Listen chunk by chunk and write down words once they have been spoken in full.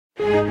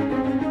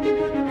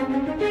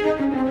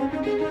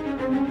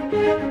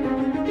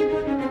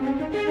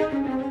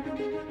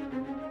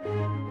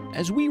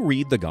As we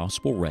read the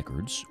gospel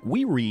records,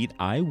 we read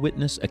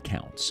eyewitness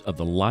accounts of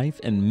the life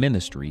and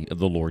ministry of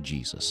the Lord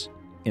Jesus.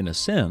 In a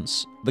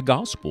sense, the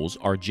Gospels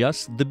are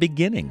just the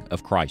beginning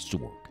of Christ's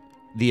work.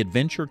 The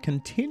adventure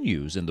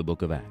continues in the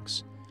book of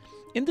Acts.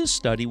 In this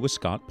study with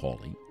Scott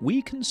Pauley,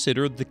 we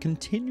consider the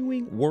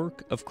continuing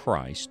work of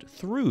Christ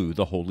through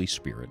the Holy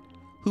Spirit,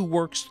 who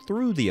works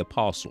through the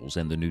apostles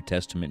and the New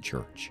Testament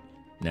church.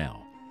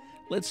 Now,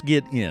 let's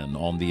get in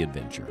on the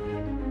adventure.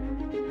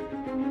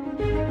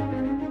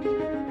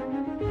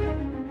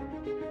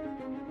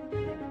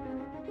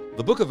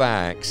 The book of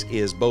Acts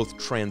is both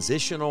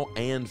transitional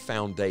and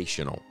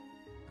foundational.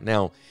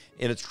 Now,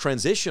 in its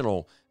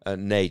transitional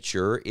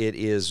nature, it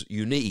is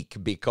unique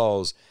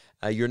because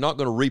you're not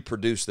going to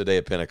reproduce the day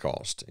of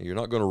Pentecost. You're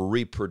not going to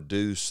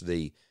reproduce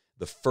the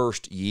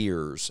first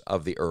years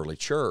of the early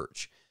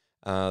church.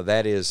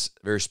 That is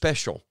very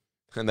special,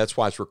 and that's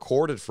why it's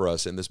recorded for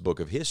us in this book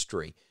of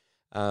history.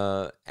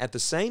 At the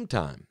same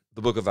time,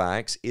 the book of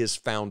Acts is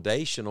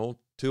foundational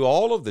to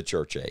all of the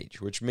church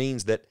age, which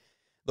means that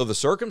though the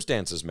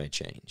circumstances may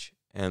change,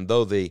 and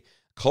though the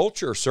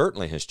culture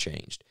certainly has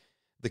changed,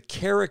 the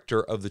character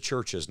of the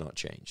church has not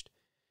changed.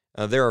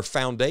 There are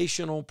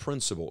foundational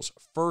principles,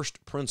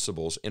 first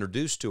principles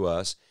introduced to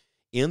us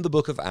in the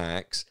book of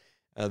Acts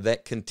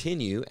that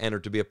continue and are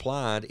to be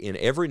applied in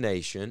every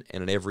nation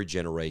and in every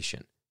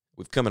generation.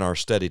 We've come in our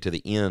study to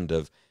the end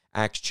of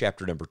Acts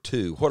chapter number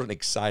 2. What an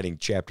exciting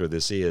chapter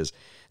this is.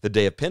 The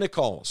day of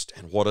Pentecost,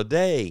 and what a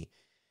day.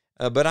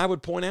 But I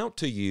would point out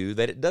to you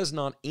that it does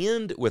not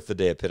end with the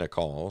day of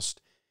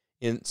Pentecost.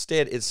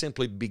 Instead, it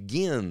simply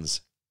begins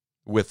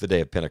with the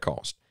day of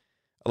Pentecost.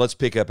 Let's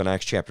pick up in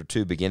Acts chapter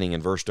 2, beginning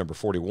in verse number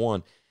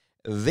 41.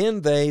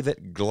 Then they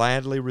that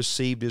gladly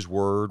received his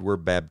word were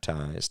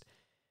baptized.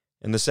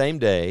 And the same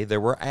day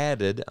there were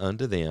added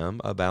unto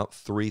them about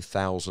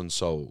 3,000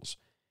 souls.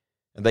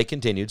 And they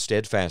continued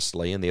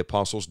steadfastly in the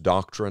apostles'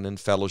 doctrine and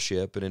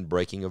fellowship, and in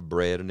breaking of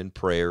bread and in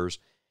prayers.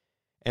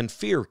 And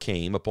fear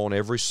came upon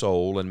every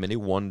soul, and many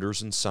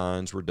wonders and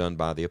signs were done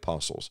by the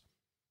apostles.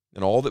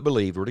 And all that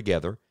believed were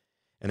together,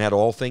 and had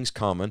all things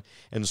common,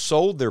 and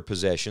sold their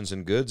possessions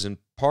and goods, and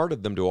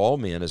parted them to all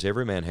men, as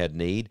every man had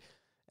need.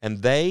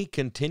 And they,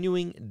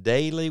 continuing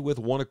daily with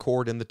one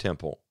accord in the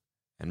temple,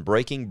 and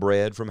breaking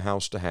bread from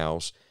house to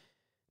house,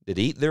 did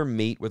eat their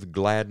meat with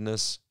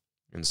gladness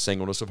and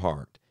singleness of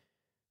heart,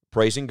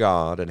 praising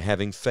God, and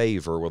having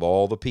favor with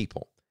all the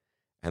people.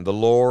 And the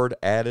Lord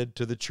added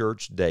to the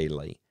church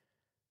daily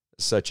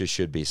such as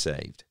should be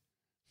saved.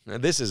 Now,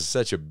 this is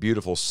such a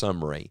beautiful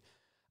summary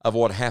of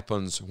what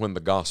happens when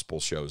the gospel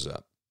shows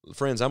up.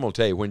 Friends, I'm going to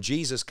tell you, when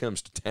Jesus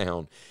comes to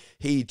town,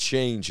 he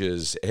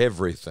changes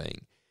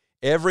everything.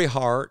 Every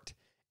heart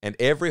and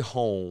every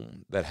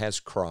home that has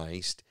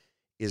Christ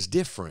is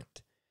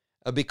different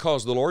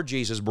because the Lord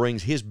Jesus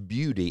brings his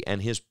beauty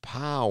and his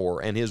power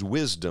and his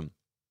wisdom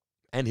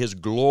and his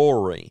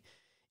glory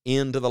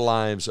into the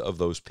lives of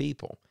those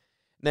people.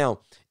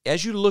 Now,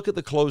 as you look at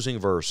the closing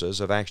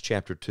verses of Acts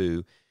chapter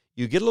 2,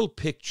 you get a little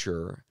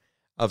picture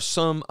of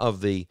some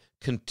of the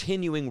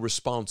continuing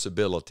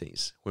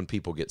responsibilities when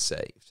people get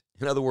saved.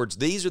 In other words,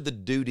 these are the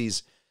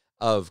duties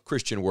of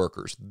Christian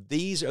workers.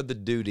 These are the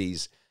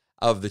duties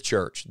of the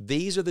church.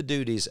 These are the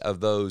duties of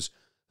those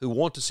who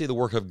want to see the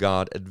work of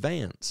God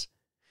advance.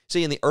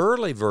 See, in the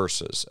early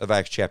verses of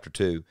Acts chapter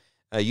 2,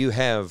 you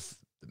have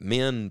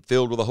men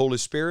filled with the Holy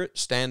Spirit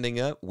standing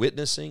up,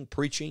 witnessing,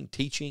 preaching,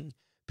 teaching,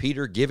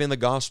 Peter giving the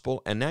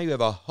gospel, and now you have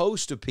a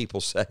host of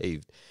people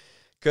saved.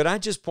 Could I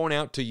just point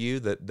out to you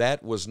that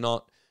that was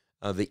not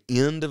the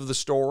end of the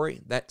story?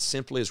 That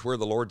simply is where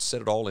the Lord set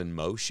it all in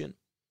motion.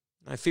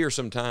 I fear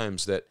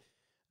sometimes that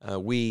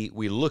we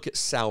look at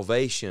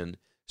salvation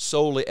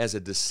solely as a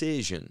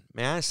decision.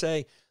 May I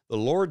say, the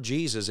Lord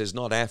Jesus is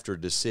not after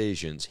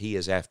decisions. He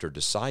is after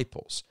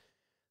disciples.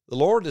 The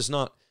Lord does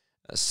not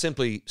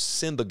simply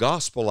send the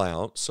gospel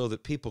out so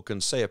that people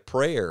can say a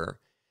prayer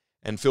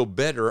and feel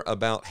better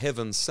about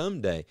heaven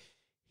someday.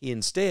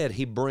 Instead,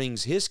 he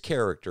brings his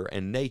character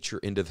and nature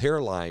into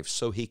their life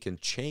so he can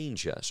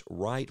change us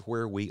right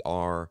where we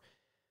are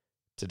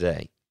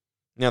today.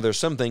 Now, there's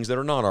some things that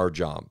are not our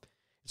job.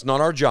 It's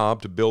not our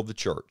job to build the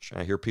church.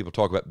 I hear people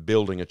talk about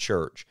building a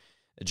church.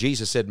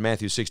 Jesus said in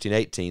Matthew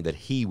 16:18 that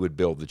he would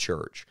build the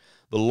church.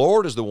 The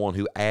Lord is the one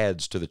who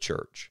adds to the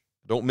church.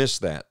 Don't miss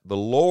that. The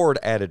Lord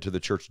added to the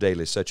church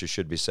daily such as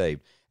should be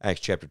saved.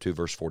 Acts chapter 2,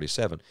 verse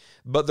 47.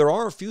 But there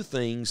are a few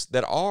things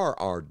that are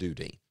our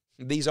duty.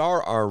 These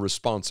are our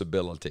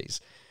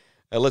responsibilities.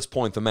 Let's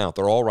point them out.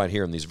 They're all right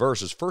here in these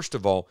verses. First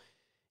of all,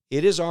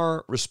 it is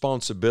our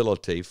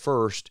responsibility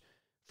first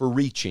for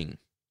reaching.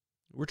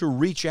 We're to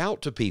reach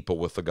out to people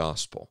with the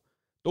gospel.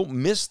 Don't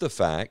miss the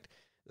fact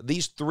that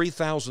these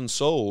 3,000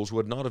 souls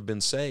would not have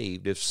been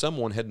saved if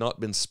someone had not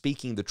been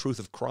speaking the truth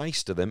of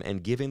Christ to them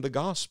and giving the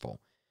gospel.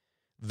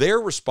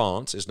 Their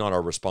response is not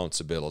our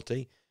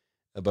responsibility,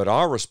 but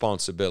our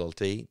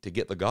responsibility to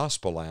get the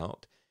gospel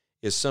out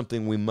is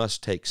something we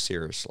must take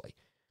seriously.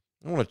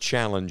 I want to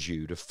challenge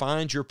you to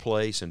find your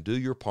place and do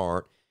your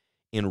part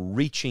in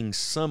reaching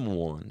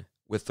someone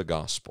with the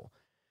gospel.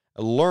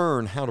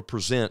 Learn how to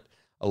present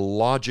a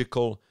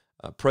logical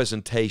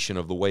presentation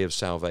of the way of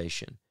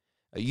salvation.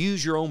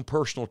 Use your own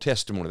personal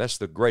testimony. That's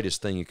the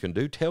greatest thing you can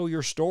do. Tell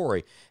your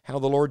story, how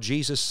the Lord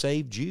Jesus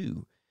saved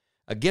you.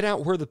 Get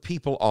out where the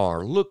people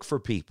are. Look for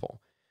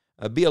people.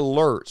 Be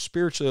alert,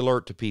 spiritually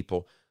alert to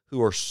people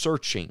who are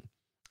searching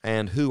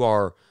and who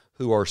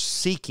are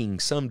seeking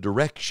some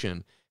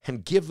direction,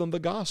 and give them the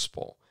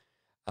gospel.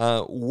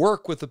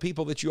 Work with the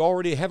people that you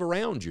already have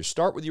around you.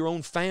 Start with your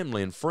own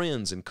family and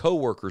friends and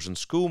coworkers and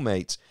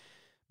schoolmates,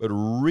 but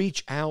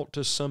reach out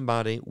to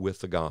somebody with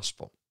the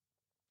gospel.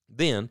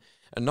 Then,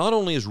 not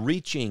only is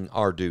reaching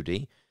our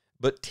duty,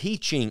 but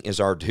teaching is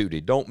our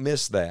duty. Don't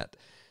miss that.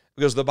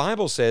 Because the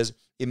Bible says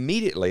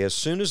immediately, as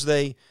soon as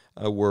they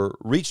were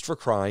reached for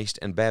Christ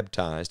and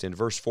baptized, in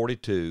verse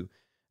 42,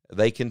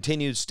 they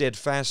continued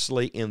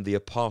steadfastly in the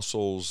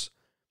apostles'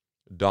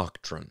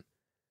 doctrine.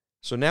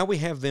 So now we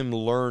have them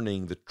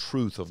learning the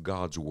truth of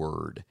God's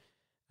Word.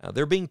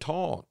 They're being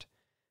taught.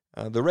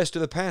 The rest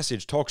of the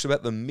passage talks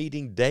about them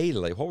meeting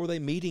daily. What were they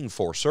meeting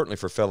for? Certainly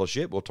for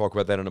fellowship. We'll talk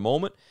about that in a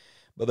moment.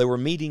 But they were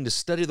meeting to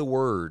study the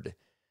Word.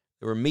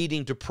 They were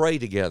meeting to pray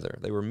together.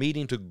 They were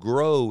meeting to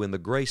grow in the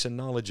grace and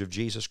knowledge of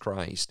Jesus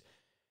Christ.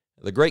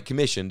 The Great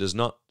Commission does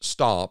not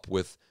stop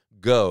with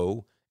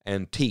go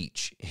and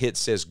teach. It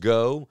says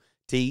go,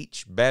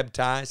 teach,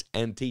 baptize,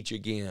 and teach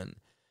again.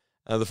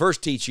 The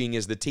first teaching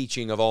is the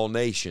teaching of all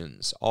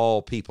nations.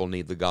 All people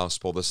need the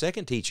gospel. The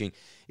second teaching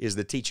is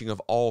the teaching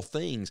of all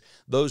things.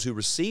 Those who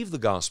receive the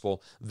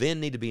gospel then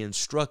need to be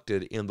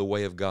instructed in the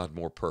way of God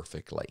more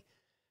perfectly.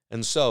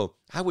 And so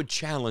I would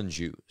challenge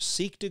you,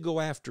 seek to go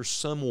after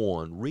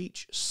someone,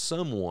 reach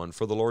someone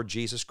for the Lord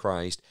Jesus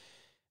Christ,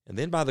 and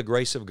then by the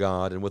grace of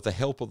God and with the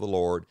help of the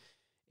Lord,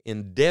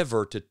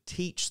 endeavor to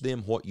teach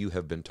them what you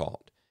have been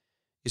taught.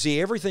 You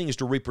see, everything is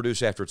to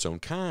reproduce after its own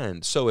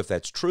kind. So if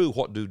that's true,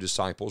 what do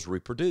disciples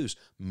reproduce?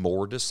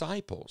 More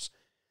disciples.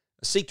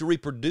 Seek to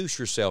reproduce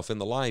yourself in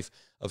the life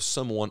of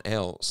someone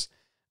else.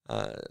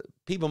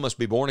 People must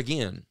be born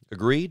again.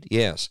 Agreed?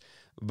 Yes.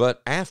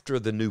 But after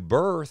the new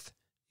birth,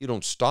 you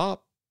don't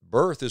stop.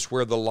 Birth is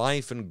where the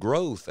life and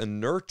growth and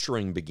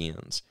nurturing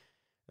begins.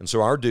 And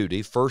so our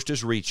duty first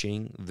is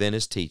reaching, then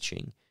is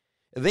teaching,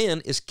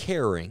 then is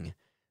caring. Do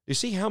you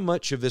see how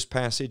much of this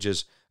passage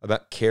is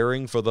about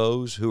caring for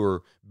those who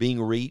are being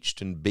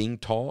reached and being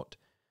taught?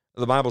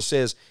 The Bible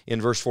says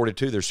in verse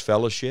 42, there's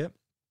fellowship,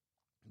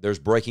 there's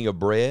breaking of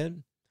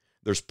bread,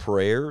 there's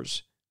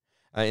prayers.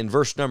 In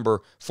verse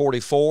number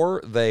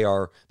 44,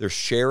 they're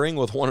sharing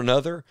with one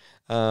another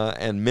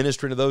and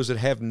ministering to those that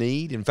have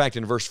need. In fact,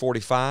 in verse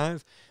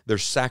 45, they're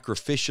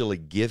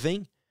sacrificially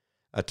giving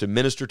to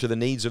minister to the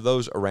needs of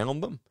those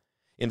around them.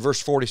 In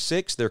verse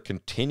 46, they're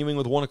continuing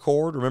with one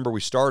accord. Remember,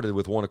 we started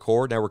with one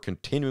accord. Now we're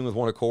continuing with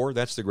one accord.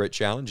 That's the great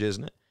challenge,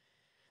 isn't it?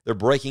 They're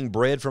breaking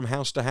bread from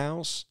house to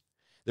house.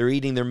 They're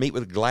eating their meat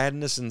with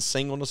gladness and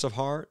singleness of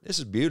heart. This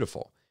is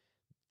beautiful.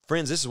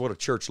 Friends, this is what a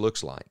church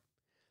looks like.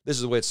 This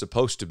is the way it's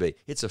supposed to be.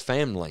 It's a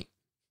family.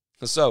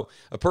 So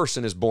a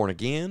person is born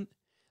again,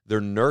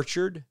 they're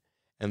nurtured,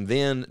 and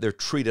then they're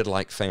treated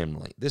like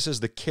family. This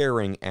is the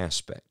caring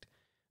aspect.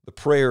 The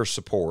prayer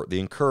support, the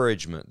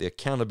encouragement, the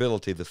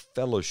accountability, the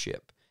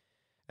fellowship.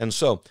 And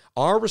so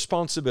our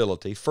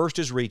responsibility first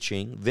is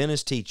reaching, then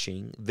is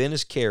teaching, then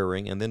is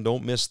caring, and then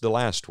don't miss the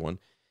last one.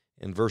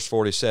 In verse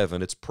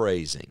 47, it's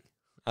praising.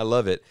 I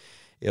love it.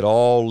 It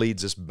all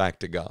leads us back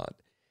to God.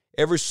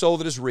 Every soul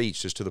that is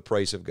reached is to the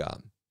praise of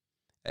God.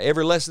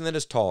 Every lesson that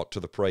is taught to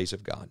the praise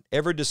of God.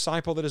 Every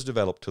disciple that is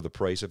developed to the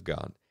praise of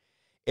God.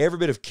 Every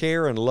bit of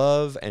care and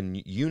love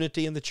and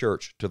unity in the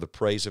church to the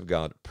praise of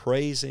God.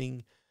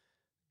 Praising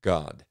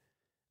God.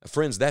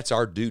 Friends, that's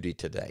our duty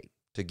today,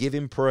 to give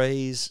Him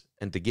praise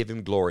and to give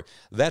Him glory.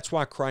 That's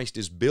why Christ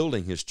is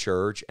building His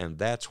church, and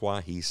that's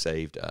why He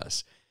saved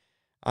us.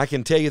 I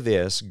can tell you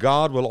this,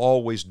 God will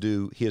always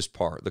do His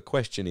part. The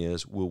question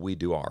is, will we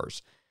do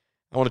ours?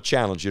 I want to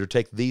challenge you to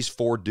take these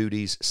 4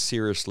 duties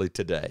seriously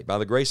today. By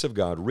the grace of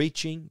God,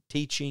 reaching,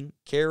 teaching,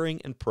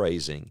 caring, and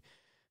praising,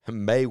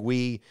 may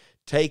we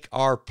take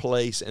our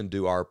place and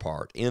do our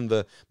part. In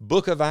the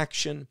book of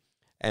action,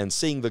 and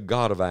seeing the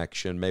God of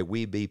action, may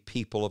we be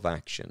people of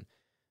action.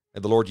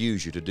 May the Lord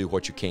use you to do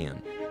what you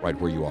can right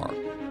where you are.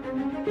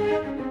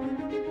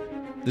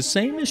 The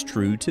same is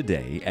true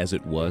today as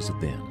it was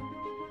then.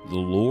 The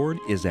Lord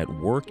is at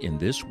work in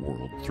this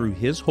world through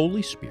His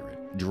Holy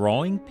Spirit,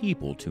 drawing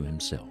people to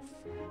Himself.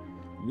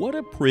 What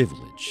a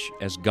privilege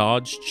as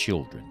God's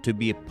children to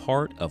be a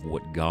part of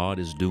what God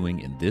is doing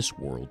in this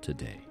world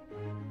today.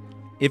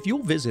 If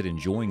you'll visit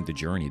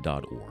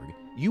enjoyingthejourney.org,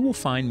 you will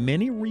find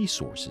many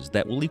resources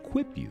that will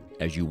equip you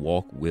as you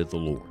walk with the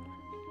Lord.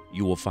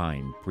 You will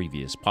find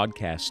previous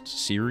podcast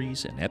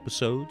series and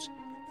episodes,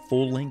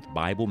 full-length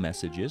Bible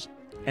messages,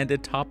 and a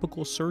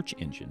topical search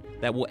engine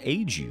that will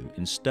aid you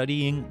in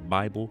studying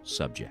Bible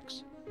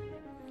subjects.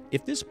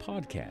 If this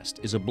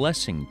podcast is a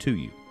blessing to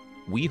you,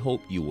 we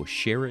hope you will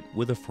share it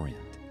with a friend.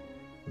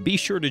 Be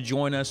sure to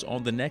join us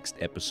on the next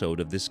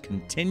episode of this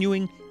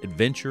continuing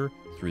adventure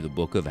through the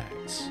book of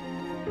Acts.